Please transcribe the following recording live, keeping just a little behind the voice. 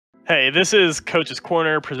Hey, this is Coach's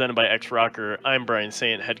Corner presented by ROKKR. I'm Brian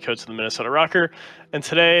Saint, head coach of the Minnesota ROKKR, and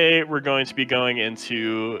today we're going to be going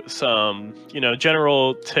into some,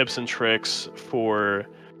 general tips and tricks for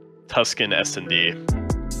TUSCAN S&D.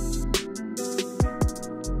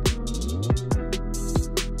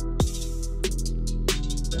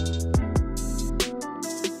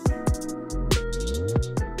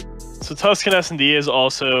 So TUSCAN S&D is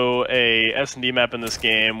also a S&D map in this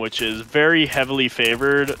game, which is very heavily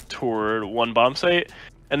favored toward one bomb site,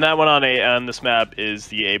 and that one on this map is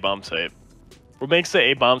the A bomb site. What makes the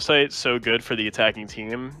A bomb site so good for the attacking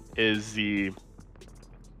team is the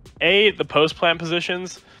post plant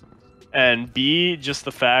positions, and B, just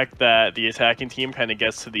the fact that the attacking team kind of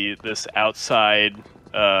gets to this outside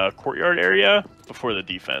courtyard area before the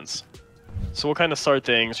defense. So we'll kind of start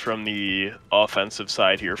things from the offensive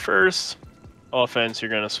side here first. Offense, you're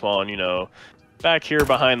going to spawn, back here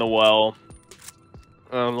behind the well.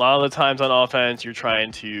 A lot of the times on offense, you're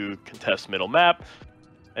trying to contest middle map,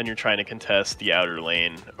 and you're trying to contest the outer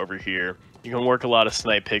lane over here. You can work a lot of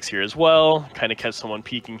snipe picks here as well, kind of catch someone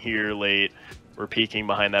peeking here late, or peeking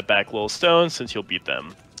behind that back little stone, since you'll beat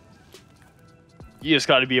them. You just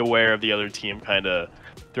got to be aware of the other team kind of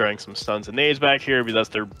throwing some stuns and nades back here, because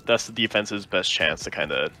that's the defense's best chance to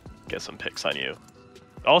kind of get some picks on you.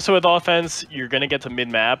 Also with offense, you're going to get to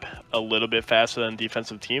mid-map a little bit faster than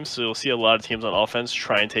defensive teams, so you'll see a lot of teams on offense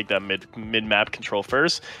try and take that mid-map control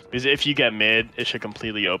first, because if you get mid, it should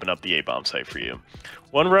completely open up the A-bomb site for you.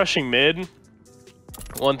 When rushing mid,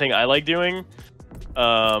 one thing I like doing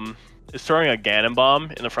is throwing a Ganon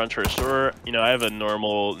bomb in the front church door. I have a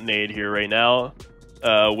normal nade here right now,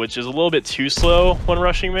 which is a little bit too slow when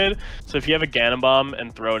rushing mid. So if you have a Ganon bomb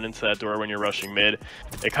and throw it into that door when you're rushing mid,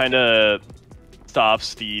 it kind of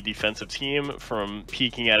stops the defensive team from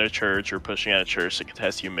peeking at a church or pushing at a church to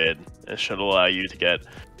contest you mid. It should allow you to get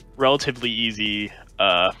relatively easy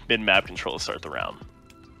mid-map control to start the round.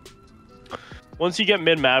 Once you get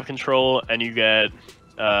mid-map control and you get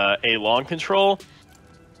A long control,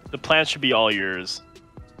 the plant should be all yours.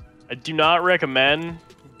 I do not recommend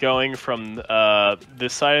going from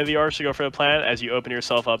this side of the arch to go for the plant, as you open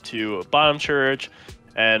yourself up to bottom church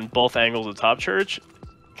and both angles of top church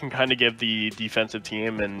can kind of give the defensive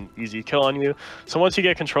team an easy kill on you. So once you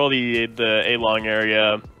get control of the A long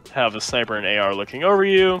area, have a sniper and AR looking over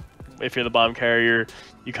you. If you're the bomb carrier,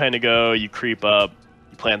 you kind of go, you creep up,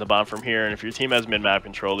 you plant the bomb from here, and if your team has mid-map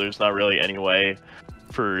control, there's not really any way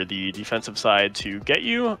for the defensive side to get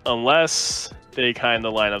you, unless they kind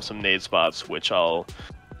of line up some nade spots, which I'll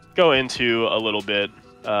go into a little bit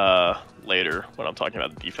later when I'm talking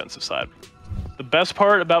about the defensive side. The best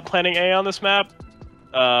part about planting A on this map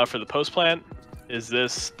for the post plant is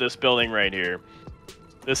this building right here.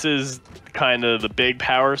 This is kind of the big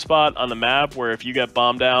power spot on the map where if you get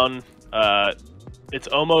bombed down, it's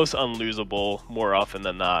almost unlosable more often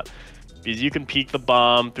than not, because you can peek the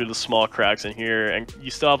bomb through the small cracks in here, and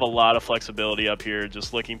you still have a lot of flexibility up here,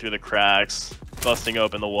 just looking through the cracks, busting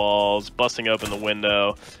open the walls, busting open the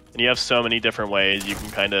window, and you have so many different ways you can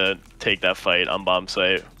kind of take that fight on bomb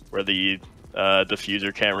site where the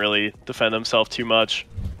diffuser can't really defend himself too much.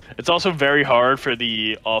 It's also very hard for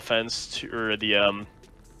the offense or the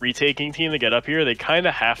retaking team to get up here. They kind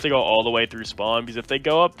of have to go all the way through spawn, because if they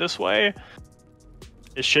go up this way,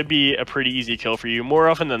 it should be a pretty easy kill for you. More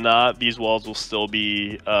often than not, these walls will still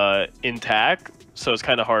be intact, so it's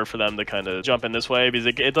kind of hard for them to kind of jump in this way, because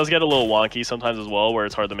it does get a little wonky sometimes as well, where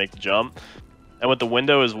it's hard to make the jump. And with the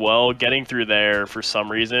window as well, getting through there for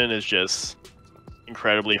some reason is just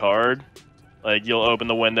incredibly hard. Like, you'll open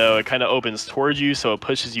the window, it kind of opens towards you, so it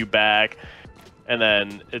pushes you back, and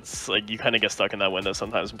then it's like you kind of get stuck in that window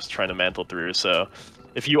sometimes just trying to mantle through. So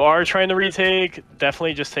if you are trying to retake,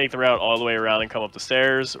 definitely just take the route all the way around and come up the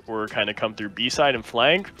stairs, or kind of come through B side and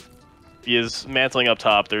flank, because mantling up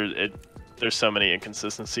top, there's so many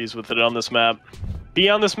inconsistencies with it on this map. B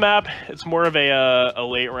on this map, it's more of a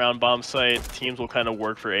late round bomb site. Teams will kind of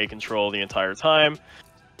work for A control the entire time.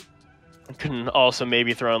 You can also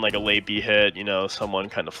maybe throw in like a late B hit, someone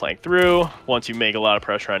kind of flank through. Once you make a lot of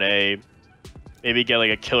pressure on A, maybe get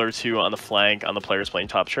like a kill or two on the flank on the players playing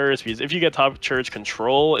top church, because if you get top church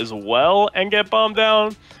control as well and get bombed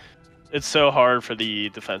down, it's so hard for the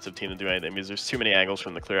defensive team to do anything, because there's too many angles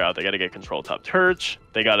from the clear out. They got to get control of top church,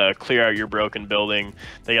 they got to clear out your broken building,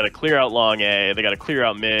 they got to clear out long A, they got to clear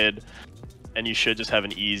out mid, and you should just have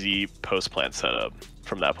an easy post plant setup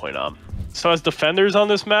from that point on. So as defenders on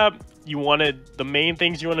this map, the main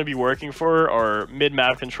things you want to be working for are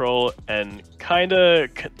mid-map control and kind of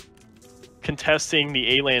contesting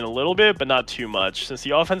the A lane a little bit, but not too much. Since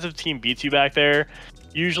the offensive team beats you back there,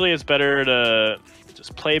 usually it's better to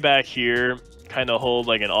just play back here, kind of hold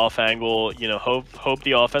like an off angle, you know, hope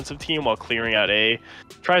the offensive team, while clearing out A,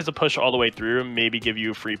 tries to push all the way through and maybe give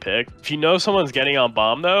you a free pick. If you know someone's getting on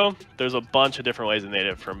bomb though, there's a bunch of different ways to nade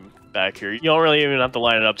it from back here. You don't really even have to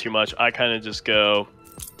line it up too much. I kind of just go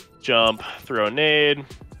jump, throw a nade,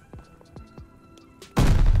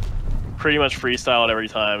 pretty much freestyle it every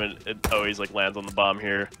time. It always like lands on the bomb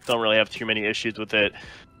here. Don't really have too many issues with it.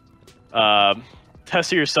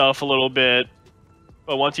 Test it yourself a little bit,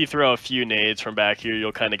 but once you throw a few nades from back here,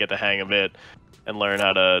 you'll kind of get the hang of it and learn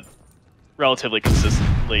how to relatively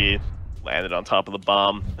consistently land it on top of the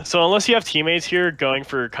bomb. So unless you have teammates here going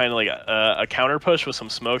for kind of like a counter push with some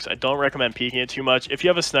smokes, I don't recommend peeking it too much. If you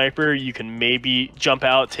have a sniper, you can maybe jump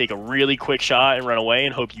out, take a really quick shot and run away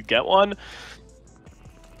and hope you get one.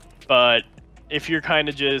 But if you're kind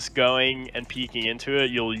of just going and peeking into it,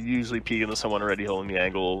 you'll usually peek into someone already holding the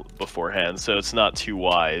angle beforehand, so it's not too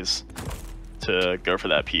wise to go for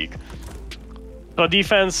that peek. So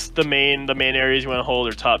defense, the main areas you want to hold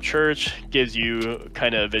are top church, gives you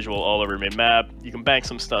kind of a visual all over mid-map. You can bank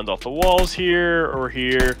some stuns off the walls here or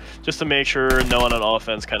here, just to make sure no one on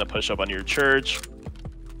offense kind of push up on your church.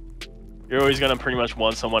 You're always going to pretty much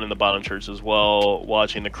want someone in the bottom church as well,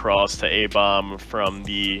 watching the cross to A-bomb from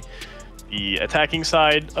the attacking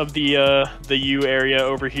side of the U area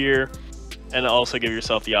over here, and also give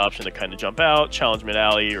yourself the option to kind of jump out, challenge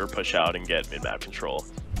mid-alley, or push out and get mid-map control.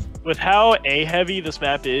 With how A-heavy this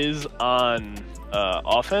map is on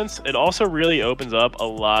offense, it also really opens up a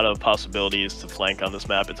lot of possibilities to flank on this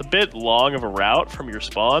map. It's a bit long of a route from your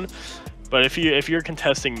spawn, but if you're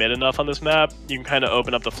contesting mid enough on this map, you can kind of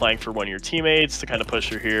open up the flank for one of your teammates to kind of push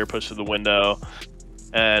through here, push through the window,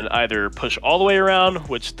 and either push all the way around,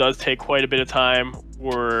 which does take quite a bit of time,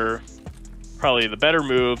 or probably the better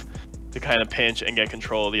move to kind of pinch and get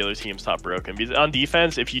control of the other team's top broken. Because on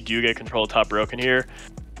defense, if you do get control of top broken here,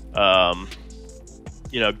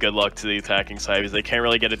 you know, good luck to the attacking side, because they can't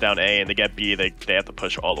really get it down A, and they get B, they have to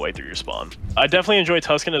push all the way through your spawn. I definitely enjoy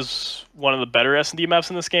Tuscan as one of the better S&D maps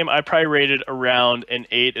in this game. I probably rated around an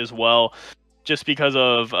 8 as well, just because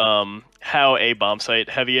of how A bomb site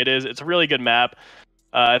heavy it is. It's a really good map.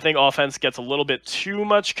 I think offense gets a little bit too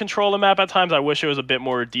much control of the map at times. I wish it was a bit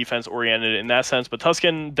more defense-oriented in that sense, but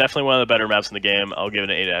Tuscan, definitely one of the better maps in the game. I'll give it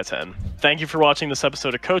an 8 out of 10. Thank you for watching this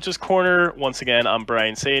episode of Coach's Corner. Once again, I'm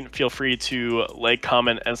Brian Saint. Feel free to like,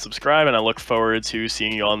 comment, and subscribe, and I look forward to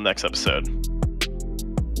seeing you all in the next episode.